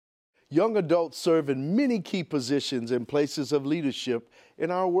Young adults serve in many key positions in places of leadership in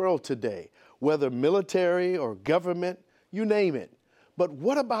our world today, whether military or government, you name it. But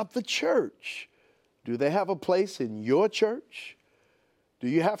what about the church? Do they have a place in your church? Do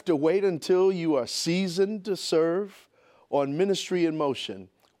you have to wait until you are seasoned to serve? On Ministry in Motion,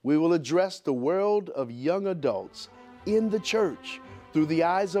 we will address the world of young adults in the church through the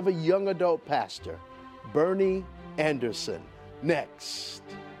eyes of a young adult pastor, Bernie Anderson. Next.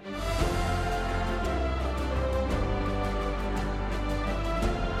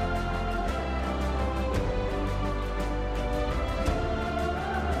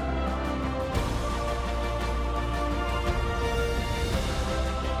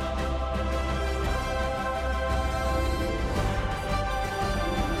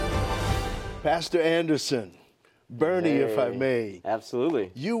 Pastor Anderson, Bernie, if I may.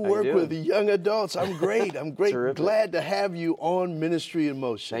 Absolutely. You work with young adults. I'm great. I'm great. Glad to have you on Ministry in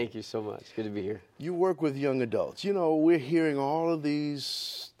Motion. Thank you so much. Good to be here. You work with young adults. You know, we're hearing all of these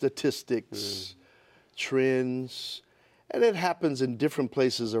statistics, trends, and it happens in different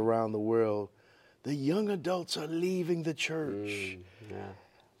places around the world. The young adults are leaving the church.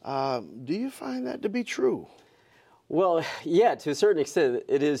 Do you find that to be true? Well, yeah, to a certain extent,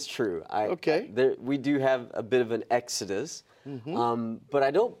 it is true. We do have a bit of an exodus, but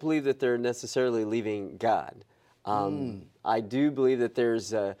I don't believe that they're necessarily leaving God. I do believe that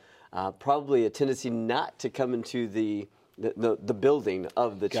there's probably a tendency not to come into the building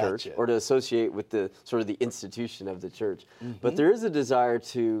of the church or to associate with the sort of the institution of the church. But there is a desire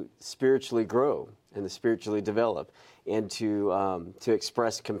to spiritually grow and to spiritually develop and to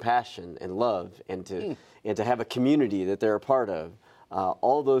express compassion and love and to have a community that they're a part of.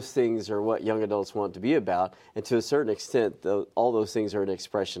 All those things are what young adults want to be about, and to a certain extent, all those things are an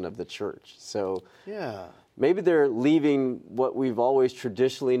expression of the church. So maybe they're leaving what we've always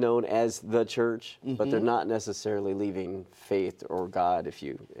traditionally known as the church, but they're not necessarily leaving faith or God, if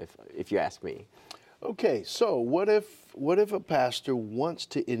you ask me. Okay, so what if a pastor wants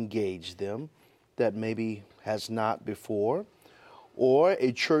to engage them that maybe has not before, or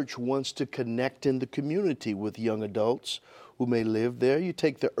a church wants to connect in the community with young adults who may live there? You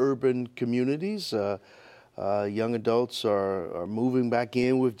take the urban communities, young adults are moving back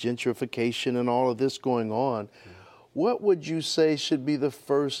in with gentrification and all of this going on. What would you say should be the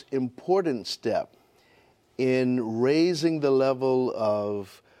first important step in raising the level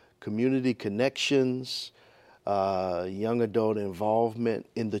of community connections, young adult involvement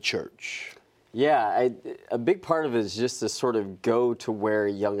in the church? Yeah, a big part of it is just to sort of go to where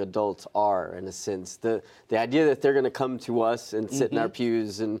young adults are, in a sense. The idea that they're going to come to us and sit in our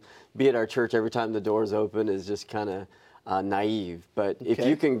pews and be at our church every time the doors open is just kind of naive. But if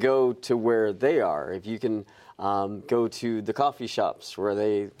you can go to where they are, if you can go to the coffee shops where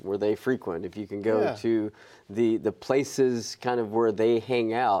they frequent, if you can go to the places kind of where they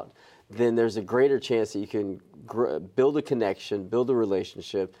hang out, then there's a greater chance that you can build a connection, build a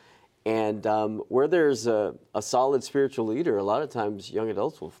relationship. And where there's a solid spiritual leader, a lot of times young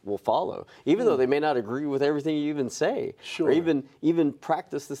adults will follow, even though they may not agree with everything you even say, or even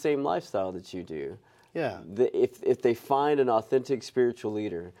practice the same lifestyle that you do. Yeah. If they find an authentic spiritual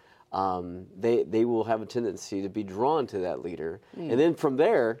leader, they will have a tendency to be drawn to that leader. And then from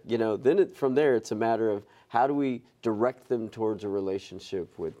there, it's a matter of how do we direct them towards a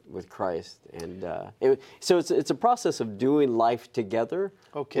relationship with Christ. And so it's a process of doing life together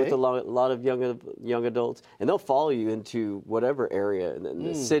with a lot of young adults. And they'll follow you into whatever area in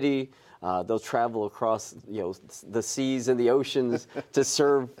the city. They'll travel across the seas and the oceans to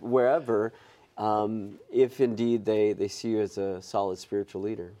serve wherever, if indeed they see you as a solid spiritual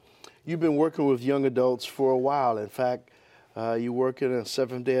leader. You've been working with young adults for a while. In fact, you work in a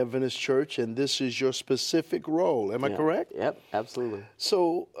Seventh-day Adventist church, and this is your specific role. Am I correct? Yep, absolutely.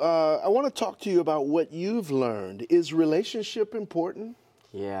 So I want to talk to you about what you've learned. Is relationship important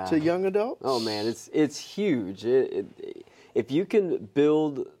to young adults? Oh, man, it's huge. If you can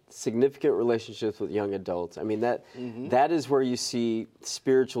build significant relationships with young adults, I mean, that is where you see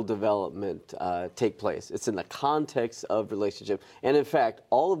spiritual development take place. It's in the context of relationship. And in fact,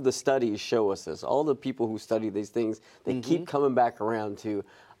 all of the studies show us this. All the people who study these things, they keep coming back around to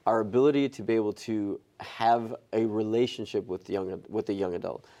our ability to be able to have a relationship with the young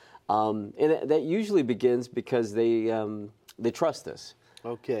adult. And that usually begins because they trust us.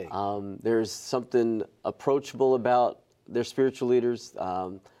 Okay. There's something approachable about their spiritual leaders.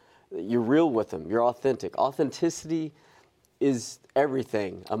 You're real with them. You're authentic. Authenticity is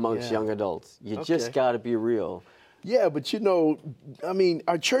everything amongst young adults. You just got to be real. Yeah, but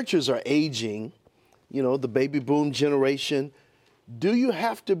our churches are aging. The baby boom generation. Do you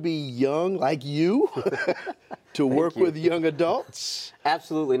have to be young like you to work with young adults?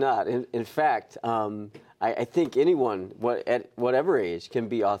 Absolutely not. In fact, I think anyone at whatever age can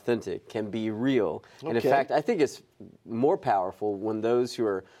be authentic, can be real. And in fact, I think it's more powerful when those who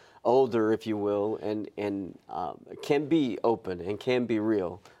are older, if you will, and can be open and can be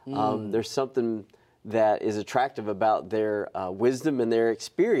real. There's something that is attractive about their wisdom and their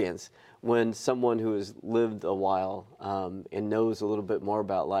experience when someone who has lived a while and knows a little bit more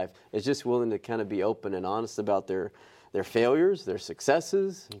about life is just willing to kind of be open and honest about their failures, their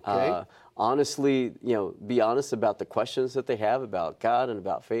successes. Honestly, be honest about the questions that they have about God and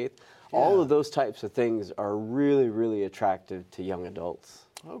about faith. Yeah. All of those types of things are really, really attractive to young adults.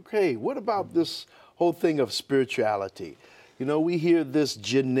 Okay, what about this whole thing of spirituality? We hear this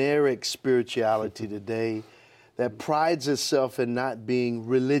generic spirituality today that prides itself in not being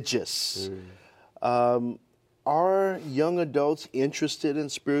religious. Are young adults interested in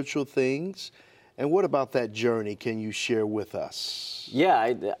spiritual things? And what about that journey can you share with us?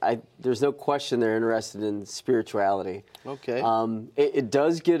 Yeah, there's no question they're interested in spirituality. Okay. It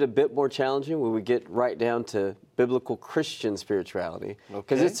does get a bit more challenging when we get right down to biblical Christian spirituality.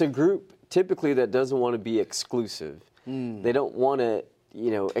 Because it's a group typically that doesn't want to be exclusive. They don't want to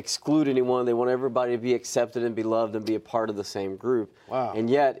exclude anyone. They want everybody to be accepted and be loved and be a part of the same group. Wow. And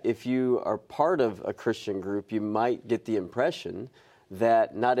yet, if you are part of a Christian group, you might get the impression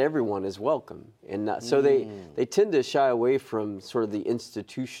that not everyone is welcome. And so they tend to shy away from sort of the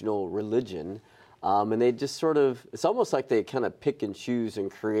institutional religion. And they just it's almost like they kind of pick and choose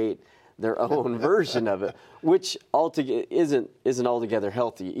and create their own version of it, which isn't altogether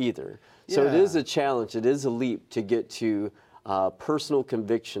healthy either. So it is a challenge. It is a leap to get to personal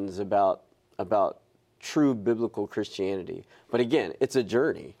convictions about true biblical Christianity. But again, it's a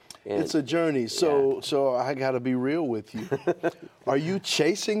journey. It's a journey. So I got to be real with you. Are you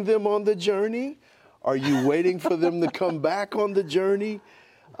chasing them on the journey? Are you waiting for them to come back on the journey?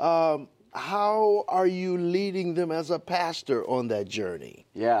 How are you leading them as a pastor on that journey?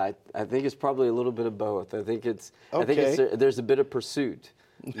 Yeah, I think it's probably a little bit of both. I think there's a bit of pursuit.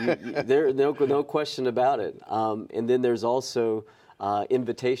 There's no question about it. And then there's also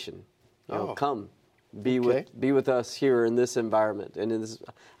invitation. Come, be with us here in this environment. And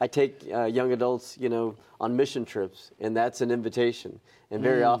I take young adults, on mission trips, and that's an invitation. And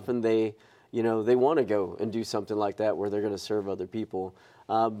very often they want to go and do something like that where they're going to serve other people.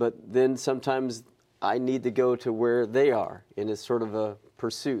 But then sometimes I need to go to where they are, and it's sort of a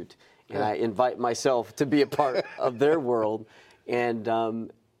pursuit. And I invite myself to be a part of their world. And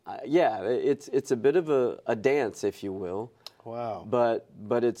it's a bit of a dance, if you will. Wow.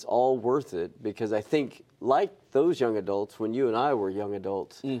 But it's all worth it, because I think, like those young adults, when you and I were young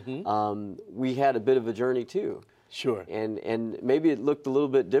adults, we had a bit of a journey too. Sure. And maybe it looked a little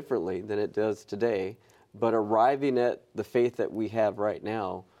bit differently than it does today, but arriving at the faith that we have right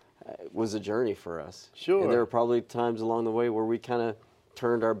now was a journey for us. Sure. And there were probably times along the way where we kind of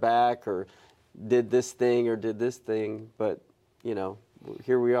turned our back or did this thing or did this thing, but,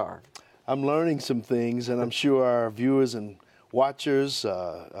 here we are. I'm learning some things, and I'm sure our viewers and watchers,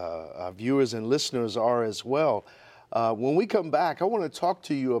 our viewers and listeners are as well. When we come back, I want to talk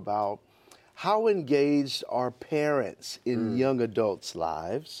to you about how engaged are parents in young adults'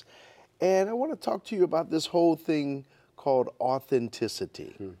 lives. And I want to talk to you about this whole thing called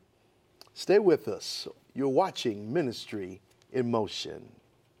authenticity. Stay with us. You're watching Ministry in Motion.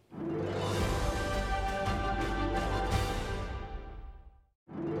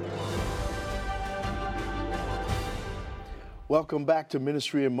 Welcome back to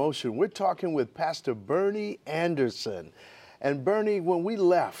Ministry in Motion. We're talking with Pastor Bernie Anderson. And Bernie, when we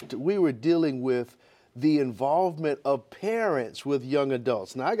left, we were dealing with the involvement of parents with young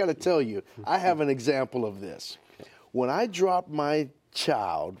adults. Now, I got to tell you, I have an example of this. When I dropped my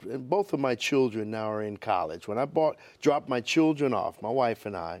child, and both of my children now are in college, when I dropped my children off, my wife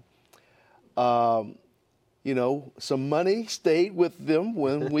and I, some money stayed with them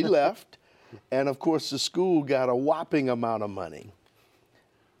when we left. And, of course, the school got a whopping amount of money.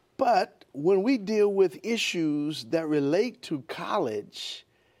 But when we deal with issues that relate to college,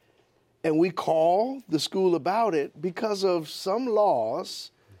 and we call the school about it, because of some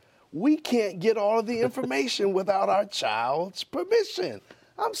laws, we can't get all of the information without our child's permission.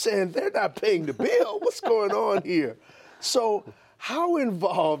 I'm saying they're not paying the bill. What's going on here? So how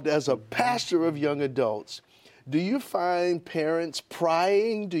involved, as a pastor of young adults, do you find parents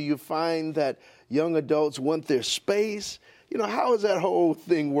prying? Do you find that young adults want their space? how has that whole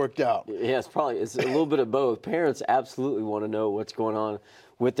thing worked out? Yeah, it's a little bit of both. Parents absolutely want to know what's going on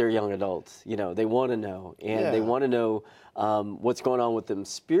with their young adults. They want to know, and they want to know what's going on with them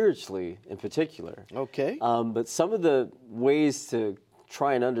spiritually in particular. Okay. But some of the ways to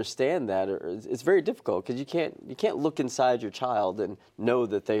try and understand that it's very difficult, because you can't look inside your child and know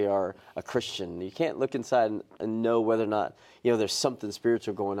that they are a Christian. You can't look inside and know whether or not there's something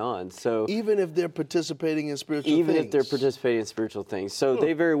spiritual going on. So even if they're participating in spiritual things. So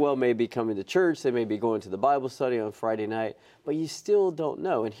they very well may be coming to church, they may be going to the Bible study on Friday night, but you still don't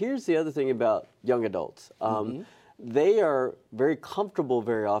know. And here's the other thing about young adults. They are very comfortable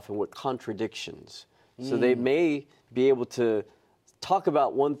very often with contradictions. So they may be able to talk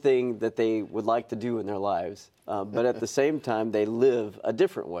about one thing that they would like to do in their lives, but at the same time, they live a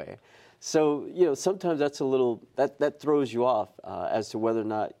different way. So, sometimes that's that throws you off as to whether or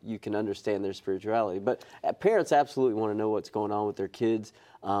not you can understand their spirituality. But parents absolutely want to know what's going on with their kids.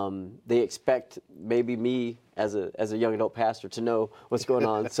 They expect maybe me as a young adult pastor to know what's going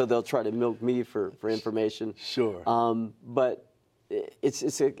on, so they'll try to milk me for information. Sure. But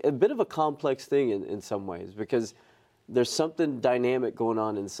it's a bit of a complex thing in some ways, because there's something dynamic going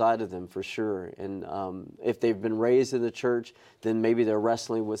on inside of them for sure. And if they've been raised in the church, then maybe they're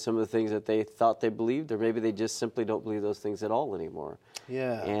wrestling with some of the things that they thought they believed, or maybe they just simply don't believe those things at all anymore.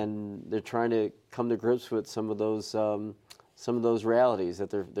 Yeah. And they're trying to come to grips with some of those realities that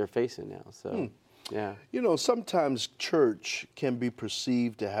they're facing now. So, yeah. Sometimes church can be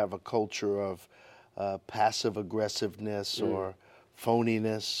perceived to have a culture of passive aggressiveness or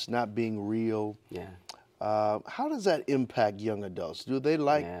phoniness, not being real. Yeah. How does that impact young adults? Do they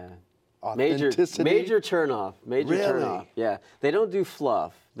like authenticity? Major turnoff. Turnoff. Yeah. They don't do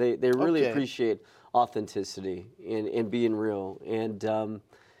fluff. They really appreciate authenticity and being real. And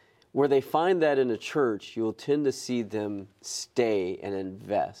where they find that in a church, you'll tend to see them stay and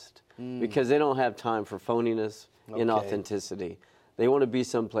invest, because they don't have time for phoniness and authenticity. They want to be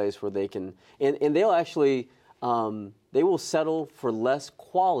someplace where they can, and they'll actually, they will settle for less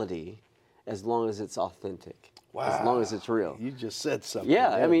quality as long as it's authentic. Wow. As long as it's real. You just said something.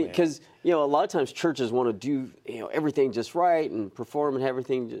 Yeah, I mean, because a lot of times churches want to do everything just right and perform and have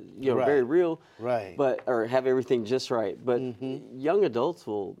everything very real, right? Or have everything just right. But young adults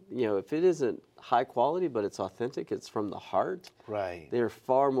will, if it isn't high quality but it's authentic, it's from the heart. Right. They're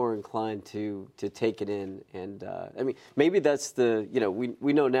far more inclined to take it in. And I mean, maybe that's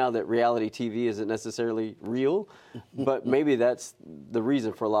we know now that reality TV isn't necessarily real, but maybe that's the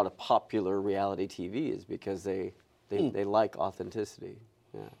reason for a lot of popular reality TV, is because they like authenticity,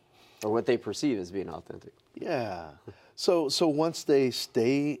 or what they perceive as being authentic. Yeah. So once they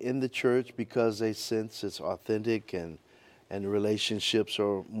stay in the church because they sense it's authentic and the relationships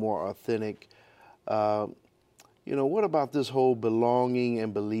are more authentic, what about this whole belonging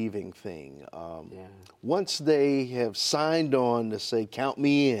and believing thing? Once they have signed on to say, count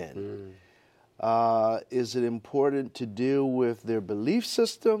me in, is it important to deal with their belief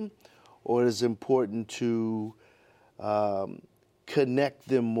system, or is it important to connect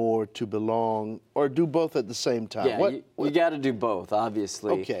them more to belong, or do both at the same time? Yeah, you got to do both,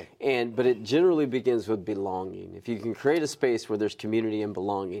 obviously. Okay. But it generally begins with belonging. If you can create a space where there's community and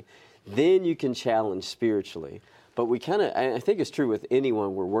belonging, then you can challenge spiritually. But I think it's true with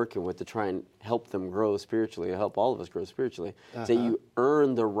anyone we're working with, to try and help them grow spiritually, help all of us grow spiritually, that you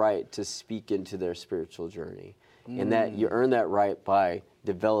earn the right to speak into their spiritual journey. And that you earn that right by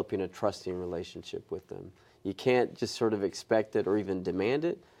developing a trusting relationship with them. You can't just sort of expect it or even demand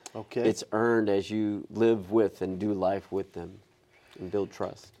it. Okay. It's earned as you live with and do life with them and build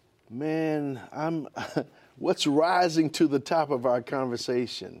trust. Man, what's rising to the top of our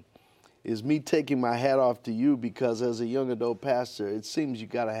conversation is me taking my hat off to you, because as a young adult pastor, it seems you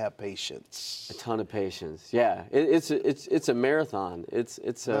got to have patience. A ton of patience. Yeah, it's a marathon. It's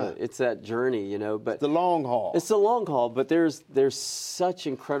that journey, But the long haul. It's the long haul, but there's such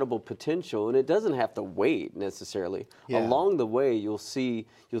incredible potential, and it doesn't have to wait necessarily. Yeah. Along the way, you'll see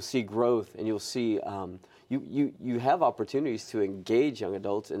growth, and you'll see. You have opportunities to engage young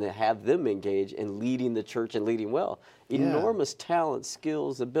adults and to have them engage in leading the church and leading well. Enormous talent,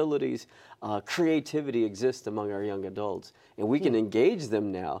 skills, abilities, creativity exist among our young adults, and we can engage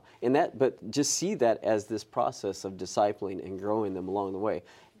them now. But just see that as this process of discipling and growing them along the way,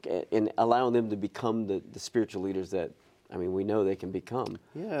 and allowing them to become the spiritual leaders that we know they can become.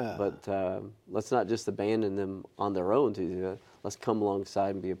 Yeah. But let's not just abandon them on their own to do that. Let's come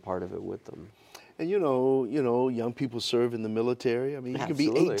alongside and be a part of it with them. And young people serve in the military. You can be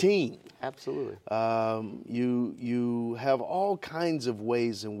 18. Absolutely. You have all kinds of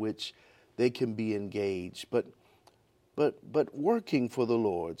ways in which they can be engaged. But but working for the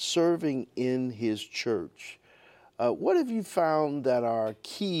Lord, serving in His church. What have you found that are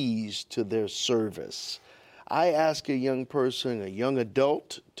keys to their service? I ask a young person, a young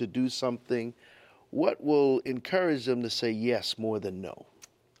adult, to do something. What will encourage them to say yes more than no?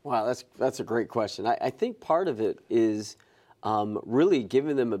 Wow, that's a great question. I think part of it is really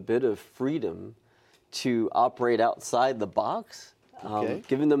giving them a bit of freedom to operate outside the box,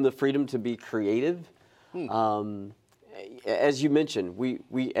 giving them the freedom to be creative. As you mentioned,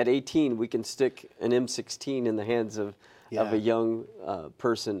 we at 18 we can stick an M16 in the hands of a young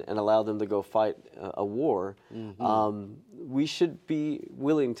person and allow them to go fight a war. We should be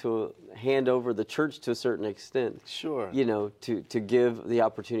willing to hand over the church to a certain extent. Sure. To give the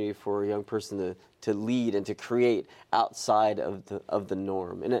opportunity for a young person to lead and to create outside of the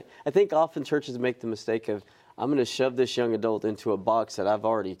norm. And I think often churches make the mistake of, I'm going to shove this young adult into a box that I've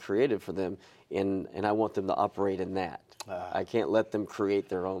already created for them, and I want them to operate in that. I can't let them create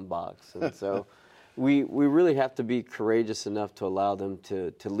their own box. And so we really have to be courageous enough to allow them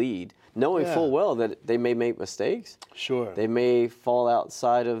to lead, knowing full well that they may make mistakes. Sure. They may fall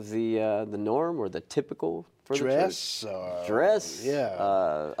outside of the norm or the typical for dress, the church. Dress,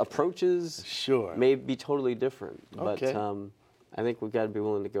 approaches may be totally different. Okay. But I think we've got to be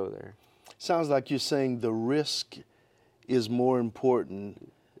willing to go there. Sounds like you're saying the risk is more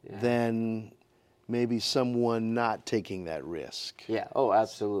important than maybe someone not taking that risk. Yeah. Oh,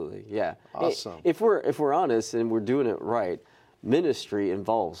 absolutely. Yeah. Awesome. If we're honest and we're doing it right, ministry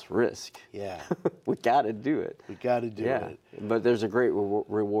involves risk. Yeah. We got to do it. We got to do it. But there's a great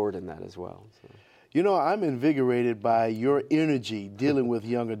reward in that as well. So. I'm invigorated by your energy dealing with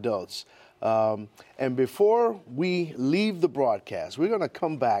young adults. And before we leave the broadcast, we're going to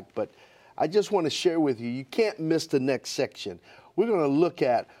come back, but I just want to share with you, you can't miss the next section. We're going to look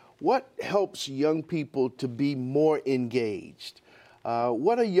at what helps young people to be more engaged.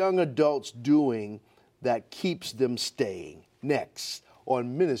 What are young adults doing that keeps them staying? Next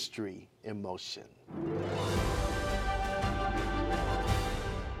on Ministry in Motion.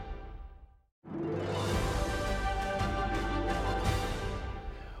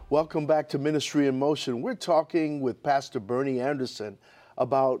 Welcome back to Ministry in Motion. We're talking with Pastor Bernie Anderson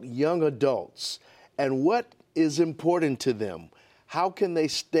about young adults and what is important to them. How can they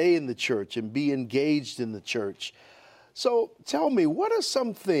stay in the church and be engaged in the church? So tell me, what are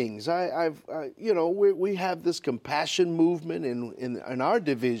some things? We have this compassion movement in our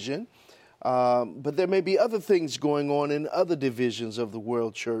division, but there may be other things going on in other divisions of the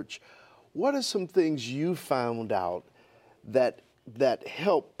World Church. What are some things you found out that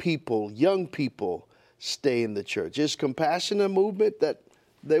help people, young people, stay in the church? Is compassion a movement that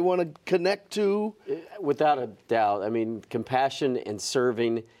they want to connect to? Without a doubt. I mean, compassion and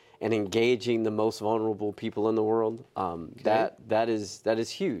serving and engaging the most vulnerable people in the world, that is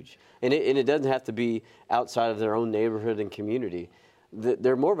huge. And it doesn't have to be outside of their own neighborhood and community.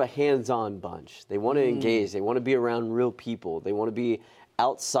 They're more of a hands-on bunch. They want to engage. They want to be around real people. They want to be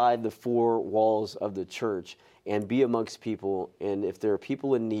outside the four walls of the church and be amongst people. And if there are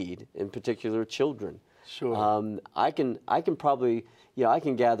people in need, in particular children, I can probably, I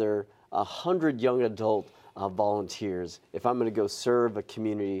can gather 100 young adult volunteers if I'm going to go serve a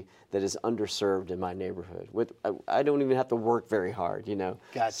community that is underserved in my neighborhood. I don't even have to work very hard,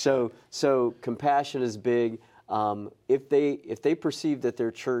 Gotcha. So compassion is big. If they perceive that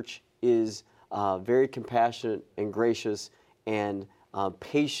their church is very compassionate and gracious and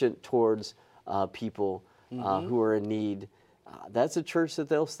patient towards people who are in need, that's a church that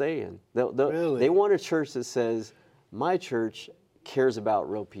they'll stay in. Really? They want a church that says, my church cares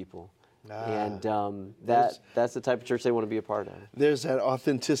about real people. And that's the type of church they want to be a part of. There's that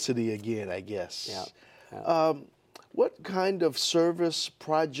authenticity again, I guess. Yeah. What kind of service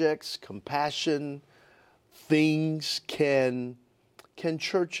projects, compassion, things can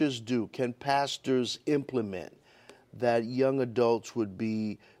churches do, can pastors implement that young adults would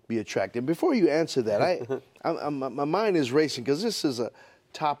be attracted? Before you answer that, my mind is racing because this is a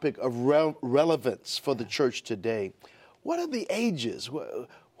topic of relevance for the church today. What are the ages?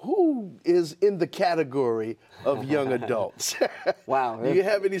 Who is in the category of young adults? Wow. Do you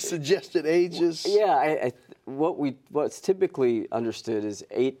have any suggested ages? Yeah, what's typically understood is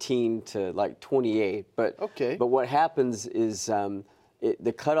 18 to like 28. But what happens is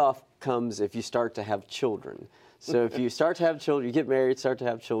the cutoff comes if you start to have children. So if you start to have children, you get married, start to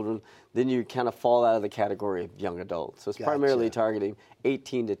have children, then you kind of fall out of the category of young adults. So it's primarily targeting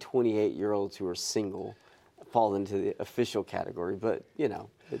 18 to 28-year-olds who are single, fall into the official category. But,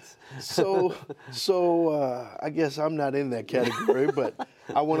 I guess I'm not in that category, but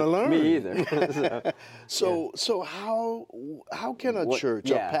I want to learn. Me either. So how can a church,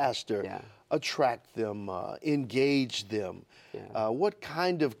 a pastor, attract them, engage them? What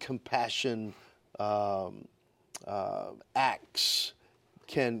kind of compassion acts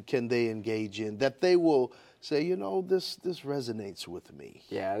can they engage in that they will say, this resonates with me?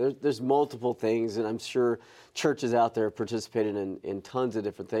 Yeah, there's multiple things, and I'm sure churches out there participating in tons of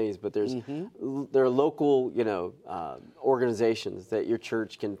different things, but there are local, organizations that your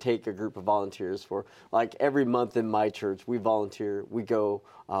church can take a group of volunteers for. Like every month in my church, we volunteer. We go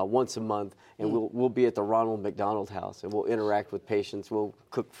once a month, and we'll be at the Ronald McDonald House, and we'll interact with patients. We'll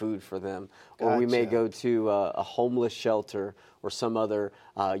cook food for them, or we may go to a homeless shelter or some other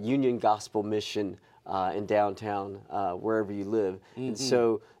Union Gospel Mission in downtown, wherever you live. And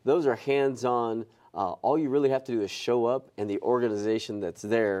so those are hands-on. All you really have to do is show up, and the organization that's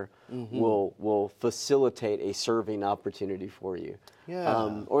there will facilitate a serving opportunity for you.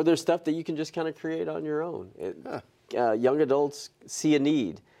 Yeah. Or there's stuff that you can just kind of create on your own. Young adults see a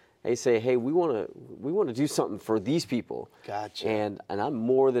need. They say, "Hey, we want to do something for these people." Gotcha. And I'm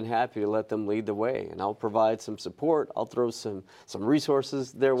more than happy to let them lead the way, and I'll provide some support. I'll throw some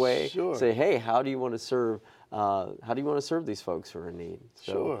resources their way. Sure. Say, "Hey, how do you want to serve? How do you want to serve these folks who are in need?"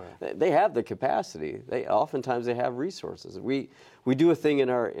 So sure. They have the capacity. Oftentimes they have resources. We do a thing in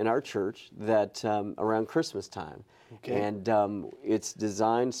our church that around Christmas time, and it's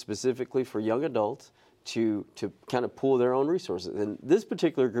designed specifically for young adults to kind of pool their own resources. And this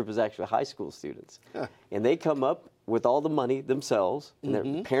particular group is actually high school students. And they come up with all the money themselves, and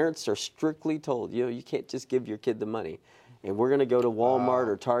their parents are strictly told, you can't just give your kid the money. And we're going to go to Walmart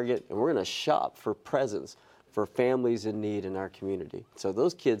or Target, and we're going to shop for presents for families in need in our community. So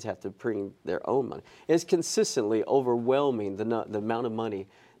those kids have to bring their own money. It's consistently overwhelming the amount of money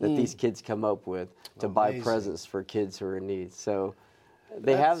that these kids come up with to buy presents for kids who are in need. So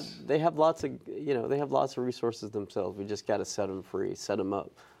they have lots of resources themselves. We just got to set them free, set them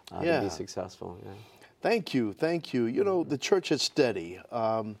up to be successful. Yeah. Thank you. The church is steady.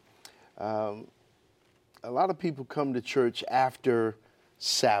 A lot of people come to church after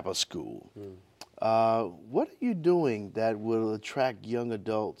Sabbath school. What are you doing that will attract young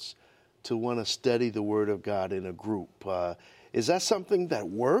adults to want to study the Word of God in a group? Is that something that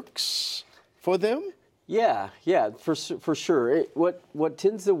works for them? Yeah, for sure. What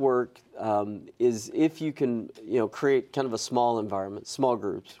tends to work is if you can, create kind of a small environment, small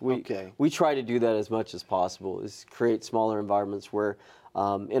groups. We try to do that as much as possible. Is create smaller environments where,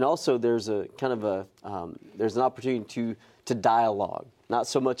 and also there's a kind of there's an opportunity to dialogue, not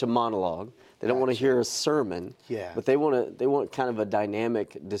so much a monologue. They don't want to hear a sermon, but they want kind of a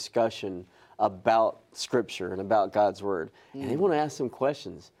dynamic discussion about Scripture and about God's Word, and they want to ask some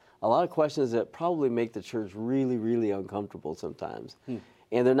questions. A lot of questions that probably make the church really, really uncomfortable sometimes.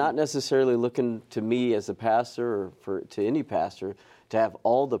 And they're not necessarily looking to me as a pastor or to any pastor to have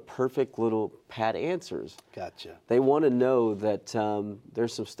all the perfect little pat answers. Gotcha. They want to know that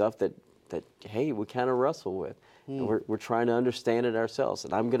there's some stuff that hey, we kind of wrestle with. And we're trying to understand it ourselves.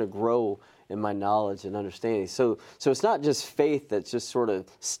 And I'm going to grow in my knowledge and understanding. So it's not just faith that's just sort of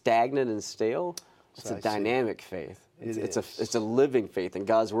stagnant and stale. It's a dynamic faith. It's a living faith, and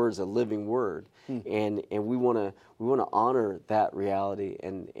God's Word is a living Word, and we want to honor that reality,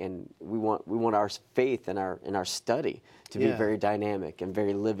 and we want our faith and our study to be very dynamic and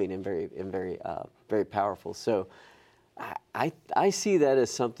very living and very powerful. So I see that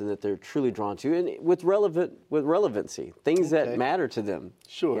as something that they're truly drawn to, and with relevancy, things that matter to them.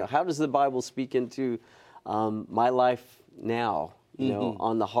 Sure. How does the Bible speak into my life now?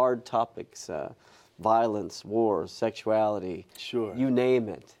 On the hard topics. Violence, war, sexuality, you name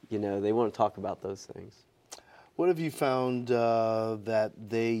it. They want to talk about those things. What have you found that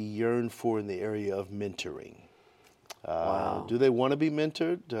they yearn for in the area of mentoring? Wow. Do they want to be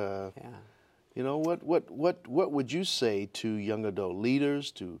mentored? What would you say to young adult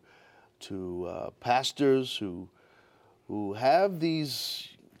leaders, to pastors who have these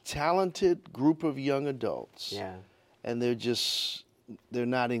talented group of young adults, and they're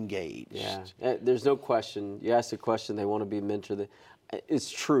not engaged? Yeah, there's no question. You ask the question, they want to be mentored. It's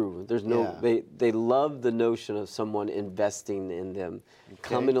true. There's no. They love the notion of someone investing in them,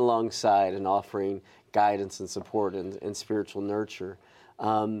 coming alongside and offering guidance and support and spiritual nurture.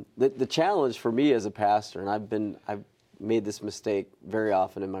 The challenge for me as a pastor, and I've made this mistake very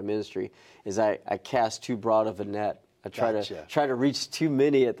often in my ministry, is I cast too broad of a net. I try to reach too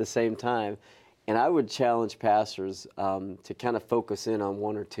many at the same time. And I would challenge pastors to kind of focus in on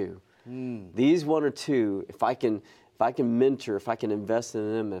one or two. These one or two, if I can if I can mentor, if I can invest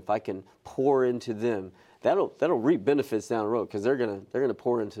in them, if I can pour into them, that'll reap benefits down the road, because they're gonna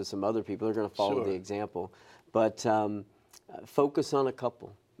pour into some other people. They're gonna follow the example. But focus on a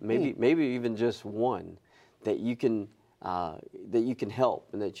couple, maybe even just one that you can help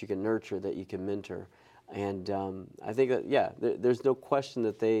and that you can nurture, that you can mentor. And I think that there's no question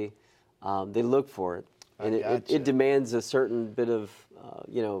that they look for it, and it demands a certain bit of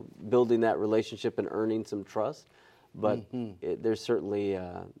building that relationship and earning some trust. But there's certainly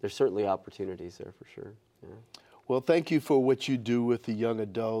opportunities there for sure. Yeah. Well, thank you for what you do with the young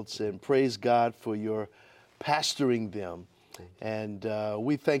adults, and praise God for your pastoring them. And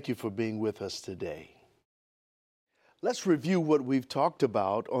we thank you for being with us today. Let's review what we've talked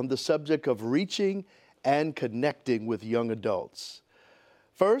about on the subject of reaching and connecting with young adults.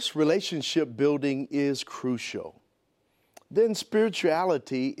 First, relationship building is crucial. Then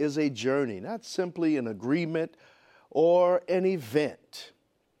spirituality is a journey, not simply an agreement or an event.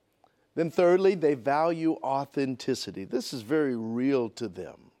 Then thirdly, they value authenticity. This is very real to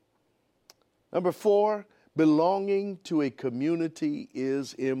them. Number 4, belonging to a community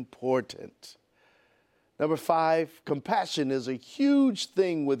is important. Number 5, compassion is a huge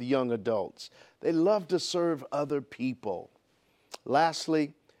thing with young adults. They love to serve other people.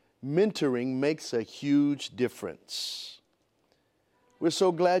 Lastly, mentoring makes a huge difference. We're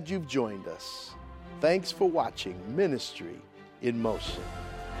so glad you've joined us. Thanks for watching Ministry in Motion.